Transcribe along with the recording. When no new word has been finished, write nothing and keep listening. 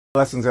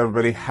Blessings,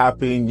 everybody.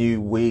 Happy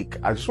new week.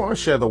 I just want to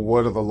share the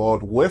word of the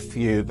Lord with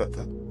you that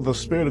the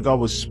Spirit of God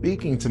was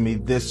speaking to me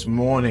this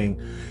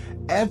morning.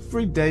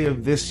 Every day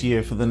of this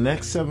year for the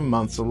next 7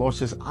 months, the Lord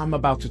says, I'm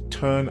about to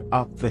turn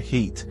up the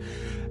heat.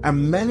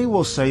 And many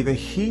will say the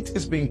heat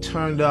is being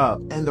turned up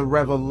and the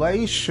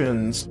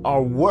revelations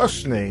are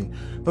worsening.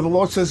 But the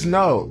Lord says,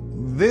 no,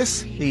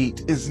 this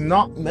heat is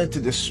not meant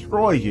to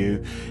destroy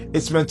you.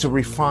 It's meant to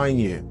refine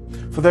you.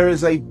 For there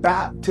is a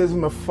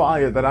baptism of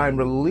fire that I'm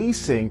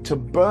releasing to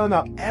burn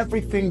up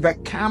everything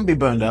that can be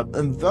burned up.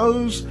 And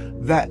those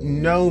that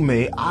know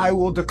me, I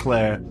will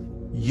declare,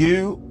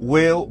 you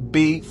will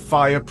be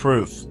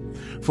fireproof.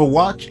 For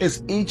watch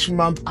as each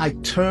month I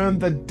turn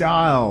the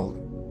dial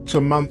to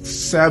month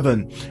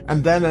 7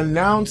 and then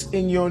announce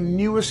in your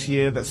newest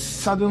year that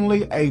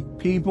suddenly a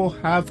people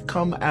have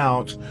come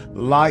out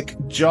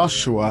like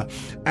Joshua,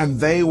 and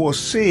they will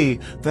see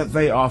that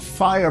they are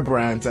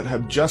firebrands that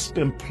have just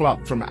been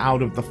plucked from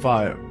out of the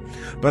fire.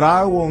 But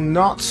I will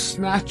not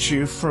snatch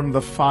you from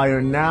the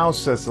fire now,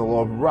 says the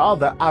Lord.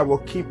 Rather, I will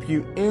keep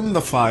you in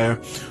the fire,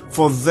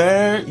 for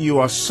there you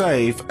are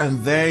safe, and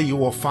there you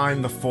will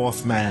find the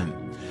fourth man.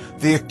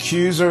 The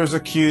accuser is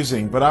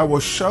accusing, but I will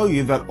show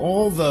you that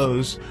all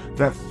those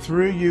that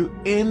threw you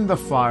in the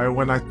fire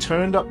when I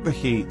turned up the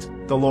heat,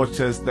 the Lord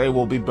says, they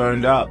will be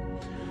burned up.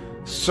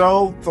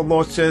 So the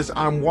Lord says,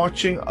 I'm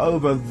watching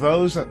over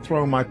those that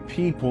throw my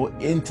people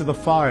into the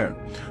fire.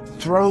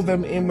 Throw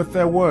them in with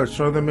their words,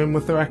 throw them in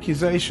with their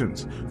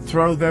accusations,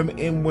 throw them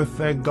in with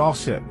their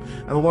gossip.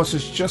 And the Lord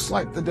says, just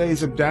like the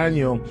days of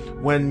Daniel,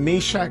 when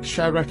Meshach,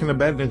 Shadrach, and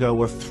Abednego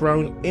were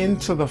thrown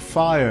into the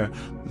fire,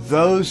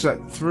 those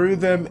that threw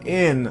them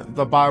in,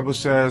 the Bible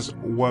says,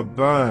 were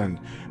burned.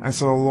 And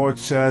so the Lord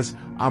says,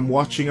 I'm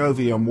watching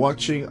over you. I'm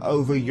watching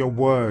over your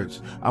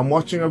words. I'm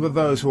watching over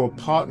those who will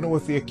partner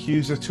with the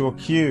accuser to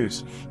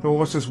accuse. The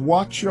Lord says,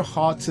 watch your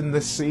hearts in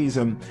this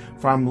season,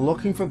 for I'm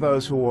looking for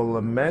those who will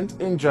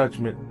lament in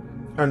judgment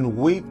and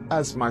weep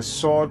as my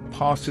sword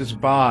passes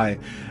by.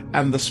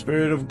 And the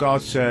Spirit of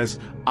God says,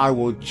 I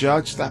will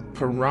judge that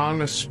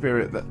piranha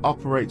spirit that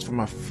operates from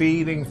a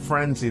feeding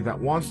frenzy that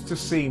wants to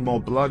see more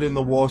blood in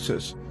the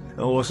waters. And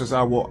the Lord says,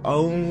 I will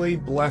only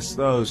bless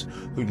those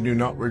who do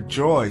not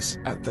rejoice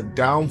at the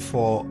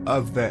downfall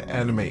of their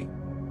enemy.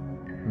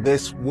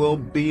 This will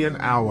be an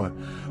hour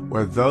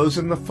where those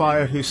in the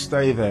fire who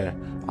stay there,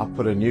 I'll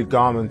put a new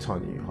garment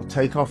on you. I'll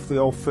take off the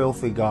old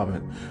filthy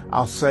garment.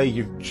 I'll say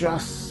you've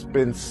just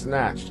been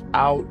snatched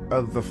out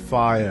of the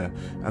fire.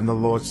 And the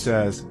Lord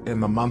says, in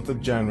the month of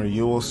January,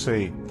 you will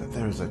see that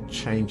there is a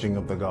changing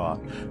of the guard.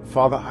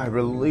 Father, I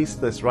release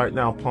this right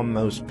now upon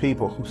those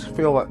people who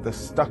feel like they're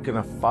stuck in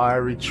a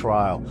fiery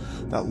trial.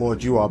 That,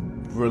 Lord, you are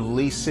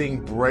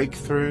releasing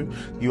breakthrough.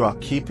 You are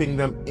keeping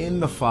them in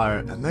the fire,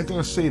 and they're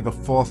going to see the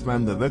fourth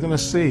member. They're going to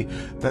see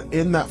that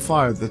in that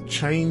fire, the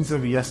chains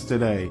of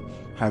yesterday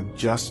have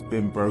just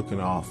been broken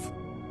off.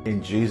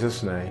 In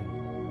Jesus'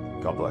 name,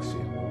 God bless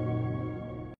you.